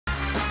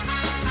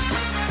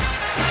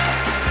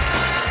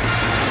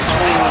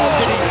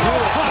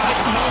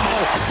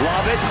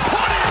it. Put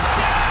it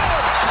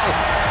down!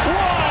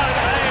 What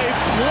a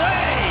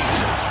play!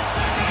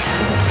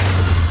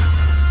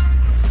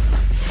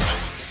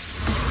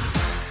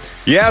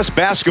 Yes,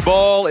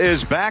 basketball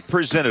is back,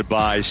 presented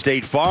by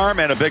State Farm,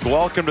 and a big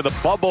welcome to the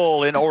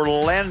bubble in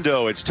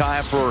Orlando. It's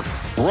time for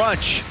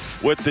brunch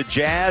with the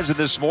Jazz, and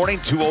this morning,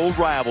 two old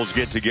rivals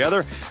get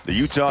together, the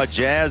Utah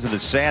Jazz and the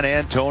San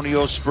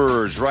Antonio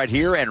Spurs, right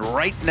here and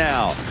right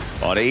now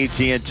on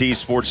AT&T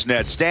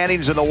Sportsnet.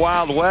 Standings in the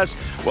Wild West,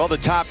 well, the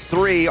top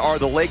three are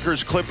the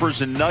Lakers,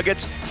 Clippers, and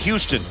Nuggets.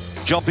 Houston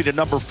jumping to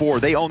number 4.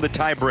 They own the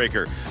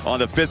tiebreaker on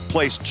the 5th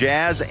place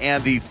Jazz,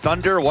 and the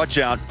Thunder, watch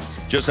out,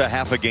 just a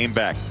half a game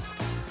back.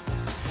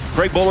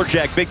 Craig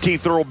Bolerjack, Big T,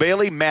 Thurl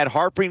Bailey, Matt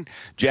Harpring,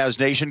 Jazz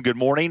Nation, good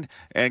morning,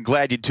 and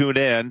glad you tuned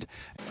in.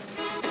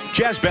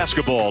 Jazz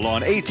basketball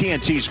on AT&T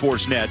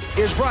Sportsnet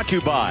is brought to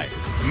you by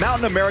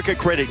Mountain America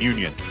Credit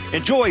Union.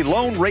 Enjoy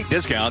loan rate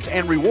discounts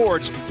and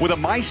rewards with a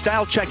My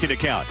Style checking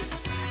account.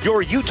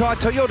 Your Utah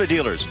Toyota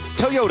dealers.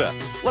 Toyota,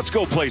 let's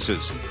go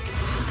places.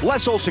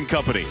 Les Olson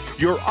Company,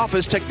 your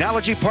office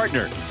technology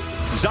partner.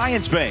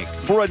 Zions Bank,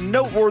 for a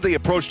noteworthy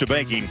approach to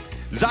banking,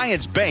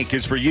 Zions Bank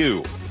is for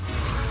you.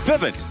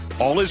 Vivint,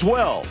 all is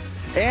well.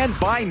 And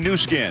by New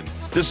Skin,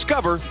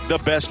 discover the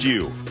best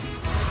you.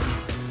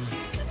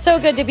 So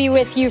good to be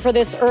with you for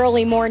this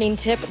early morning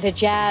tip, the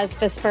Jazz,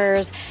 the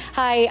Spurs.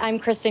 Hi, I'm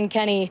Kristen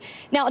Kenny.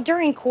 Now,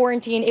 during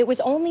quarantine, it was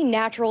only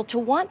natural to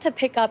want to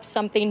pick up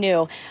something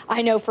new.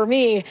 I know for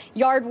me,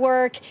 yard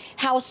work,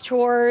 house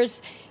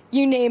chores,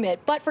 you name it.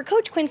 But for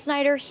Coach Quinn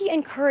Snyder, he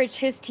encouraged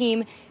his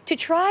team to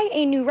try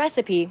a new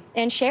recipe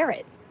and share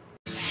it.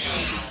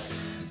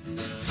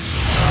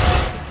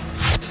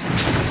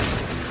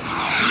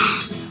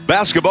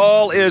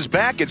 Basketball is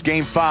back. It's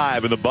Game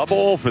 5 in the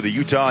bubble for the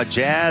Utah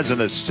Jazz and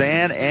the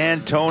San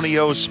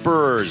Antonio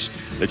Spurs.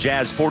 The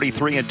Jazz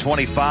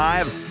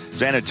 43-25,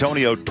 San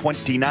Antonio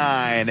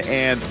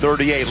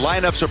 29-38.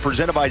 Lineups are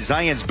presented by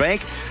Zions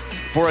Bank.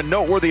 For a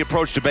noteworthy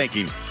approach to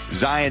banking,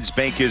 Zions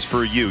Bank is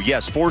for you.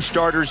 Yes, 4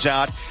 starters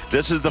out.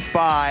 This is the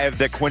 5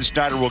 that Quinn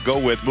Snyder will go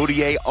with.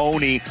 Mudiay,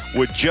 Oni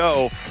with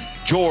Joe,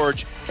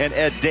 George, and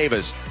Ed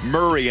Davis.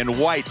 Murray and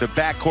White, the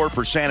backcourt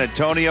for San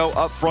Antonio.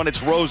 Up front,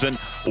 it's Rosen,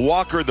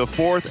 Walker the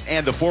 4th,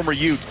 and the former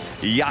Ute,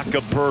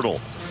 Jakob Poeltl.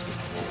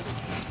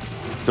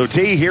 So,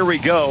 T, here we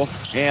go.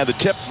 And the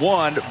tip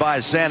won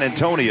by San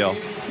Antonio.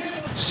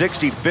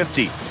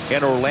 60-50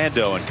 in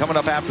Orlando. And coming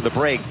up after the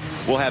break,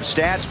 we'll have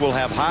stats, we'll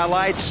have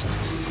highlights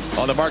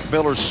on the Mark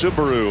Miller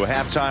Subaru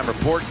halftime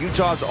report.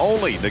 Utah's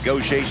only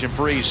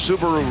negotiation-free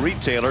Subaru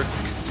retailer.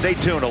 Stay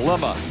tuned.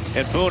 Alema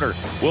and Booner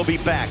will be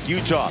back.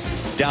 Utah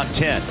down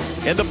 10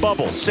 in the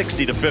bubble,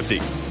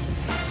 60-50.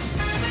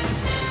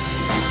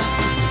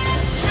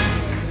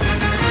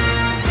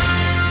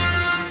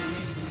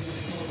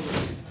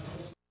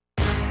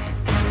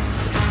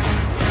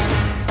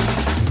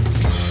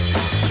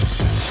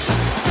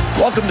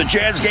 Welcome to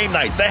Jazz Game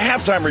Night, the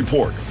halftime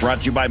report, brought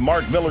to you by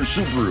Mark Miller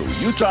Subaru,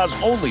 Utah's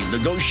only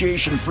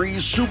negotiation-free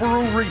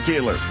Subaru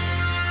retailer.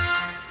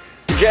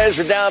 Jazz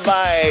are down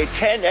by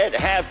 10 at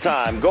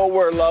halftime. Go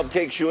where love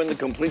takes you in the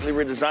completely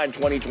redesigned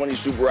 2020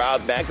 Subaru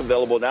Outback,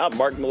 available now at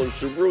Mark Miller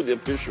Subaru, the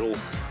official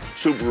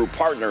Subaru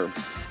partner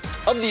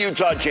of the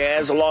Utah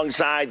Jazz,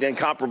 alongside the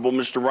incomparable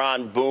Mr.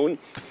 Ron Boone.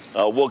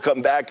 We'll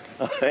come back,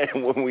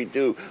 and when we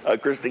do,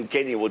 Kristen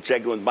Kenny will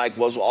check in with Mike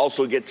Wells. We'll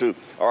also get to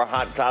our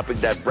hot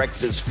topic, that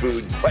breakfast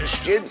food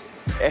question.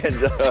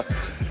 And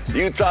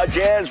Utah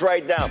Jazz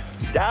right now,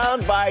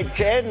 down by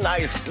 10.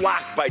 Nice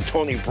block by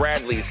Tony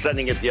Bradley,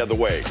 sending it the other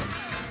way.